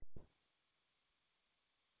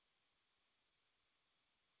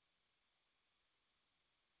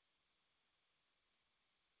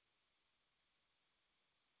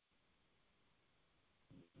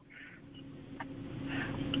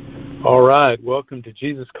All right, welcome to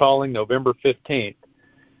Jesus Calling, November 15th.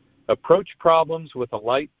 Approach problems with a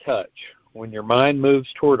light touch. When your mind moves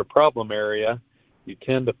toward a problem area, you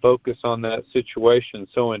tend to focus on that situation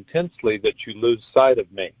so intensely that you lose sight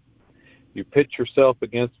of me. You pit yourself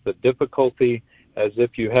against the difficulty as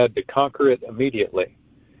if you had to conquer it immediately.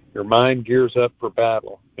 Your mind gears up for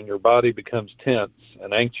battle, and your body becomes tense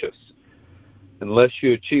and anxious. Unless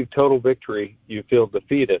you achieve total victory, you feel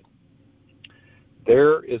defeated.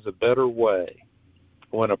 There is a better way.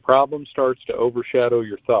 When a problem starts to overshadow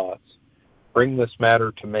your thoughts, bring this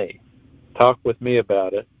matter to me. Talk with me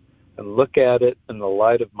about it, and look at it in the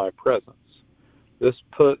light of my presence. This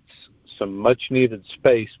puts some much-needed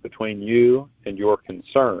space between you and your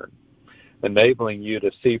concern, enabling you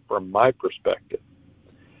to see from my perspective.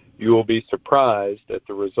 You will be surprised at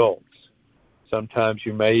the results. Sometimes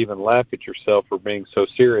you may even laugh at yourself for being so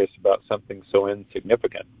serious about something so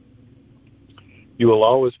insignificant. You will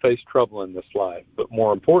always face trouble in this life, but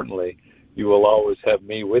more importantly, you will always have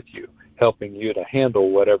me with you, helping you to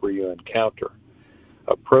handle whatever you encounter.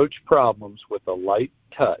 Approach problems with a light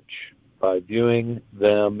touch by viewing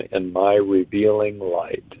them in my revealing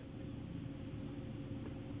light.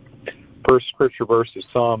 First scripture verse is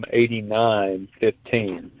Psalm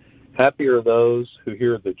 89:15. Happy are those who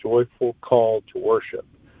hear the joyful call to worship,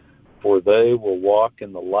 for they will walk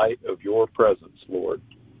in the light of your presence, Lord.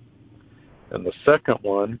 And the second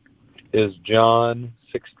one is John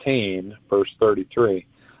 16, verse 33.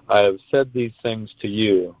 I have said these things to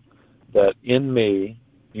you, that in me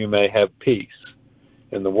you may have peace.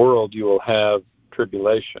 In the world you will have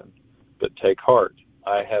tribulation, but take heart,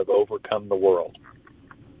 I have overcome the world.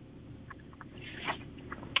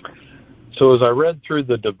 So as I read through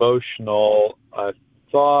the devotional, I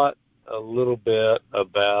thought a little bit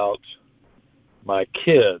about my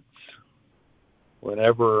kids.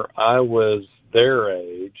 Whenever I was their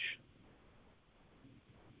age,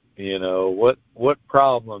 what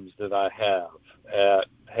problems did I have at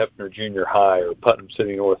Hefner Junior High or Putnam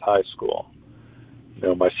City North High School?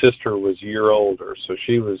 My sister was a year older, so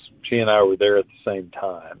she and I were there at the same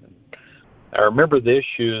time. And I remember the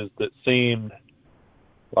issues that seemed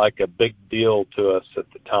like a big deal to us at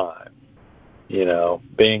the time.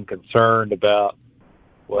 Being concerned about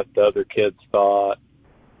what the other kids thought,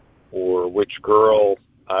 or which girl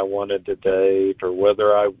I wanted to date, or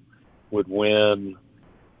whether I would win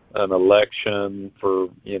an election for,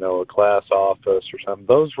 a class office or something.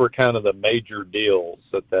 Those were kind of the major deals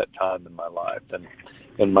at that time in my life.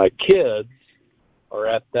 And my kids are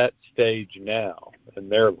at that stage now in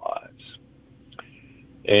their lives.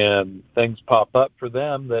 And things pop up for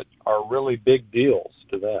them that are really big deals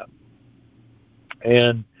to them.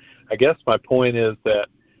 And I guess my point is that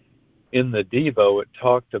in the Devo, it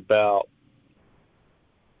talked about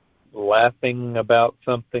laughing about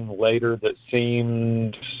something later that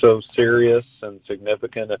seemed so serious and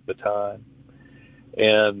significant at the time.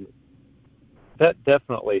 And that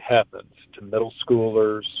definitely happens to middle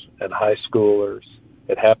schoolers and high schoolers.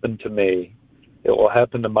 It happened to me. It will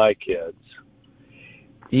happen to my kids.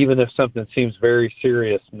 Even if something seems very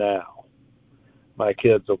serious now, my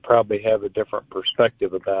kids will probably have a different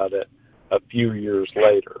perspective about it a few years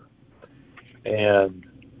later. And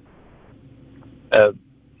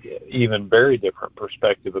even very different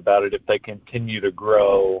perspective about it if they continue to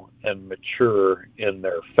grow and mature in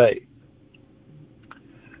their faith.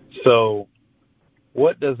 So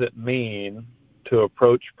what does it mean to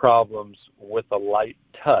approach problems with a light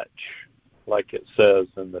touch, like it says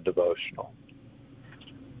in the devotional?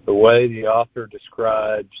 The way the author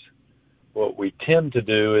describes what we tend to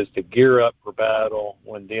do is to gear up for battle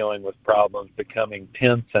when dealing with problems, becoming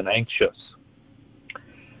tense and anxious.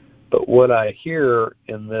 But what I hear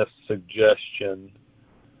in this suggestion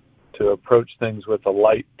to approach things with a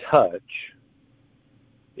light touch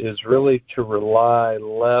is really to rely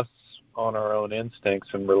less on our own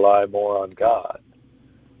instincts and rely more on God.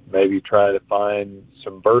 Maybe try to find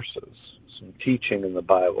some verses, some teaching in the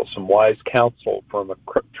Bible, some wise counsel from a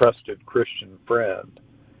trusted Christian friend.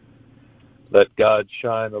 Let God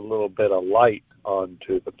shine a little bit of light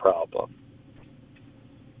onto the problem.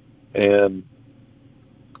 And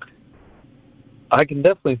I can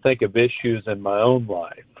definitely think of issues in my own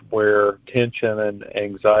life where tension and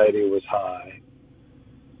anxiety was high,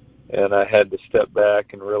 and I had to step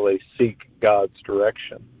back and really seek God's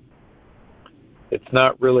direction. It's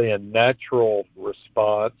not really a natural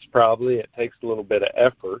response, probably. It takes a little bit of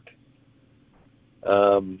effort.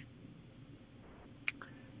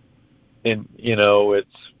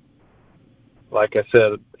 It's, like I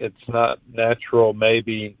said, it's not natural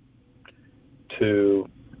maybe to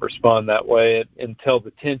respond that way until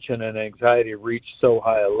the tension and anxiety reach so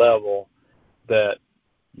high a level that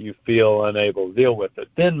you feel unable to deal with it.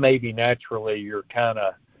 Then maybe naturally you're kind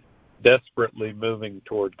of desperately moving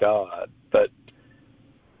toward God. But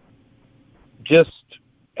just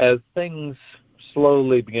as things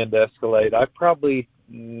slowly begin to escalate, I probably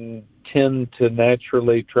tend to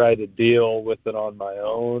naturally try to deal with it on my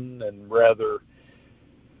own, and rather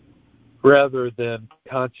than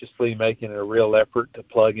consciously making a real effort to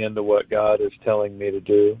plug into what God is telling me to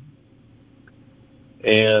do.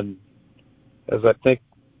 And as I think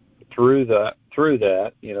through that,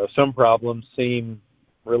 some problems seem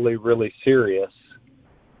really, really serious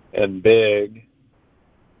and big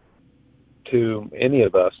to any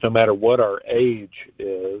of us, no matter what our age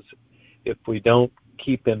is, if we don't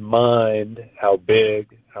keep in mind how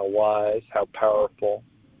big, how wise, how powerful,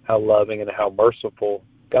 how loving, and how merciful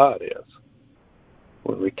God is.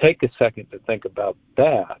 When we take a second to think about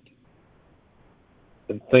that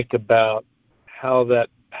and think about how that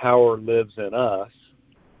power lives in us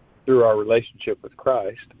through our relationship with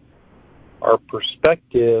Christ, our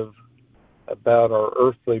perspective about our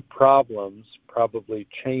earthly problems probably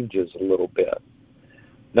changes a little bit.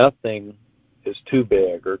 Nothing is too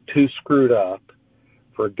big or too screwed up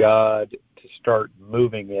for God to start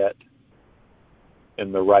moving it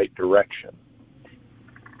in the right direction.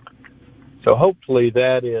 So hopefully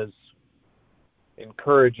that is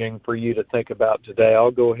encouraging for you to think about today.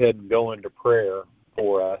 I'll go ahead and go into prayer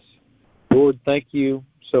for us. Lord, thank you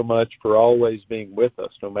so much for always being with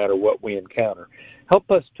us no matter what we encounter. Help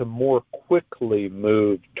us to more quickly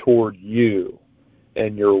move toward you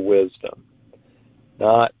and your wisdom,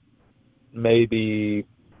 not maybe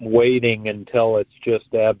waiting until it's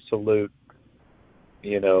just absolute,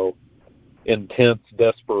 intense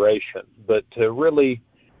desperation, but to really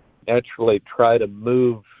naturally try to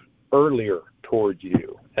move earlier toward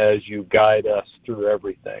you as you guide us through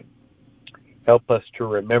everything. Help us to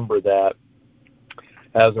remember that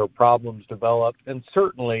as our problems develop, and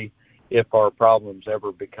certainly if our problems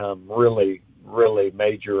ever become really, really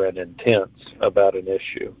major and intense about an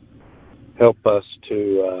issue. Help us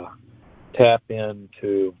to tap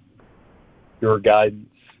into your guidance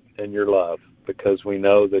and your love, because we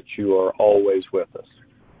know that you are always with us.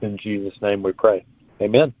 In Jesus' name we pray.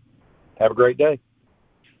 Amen. Have a great day.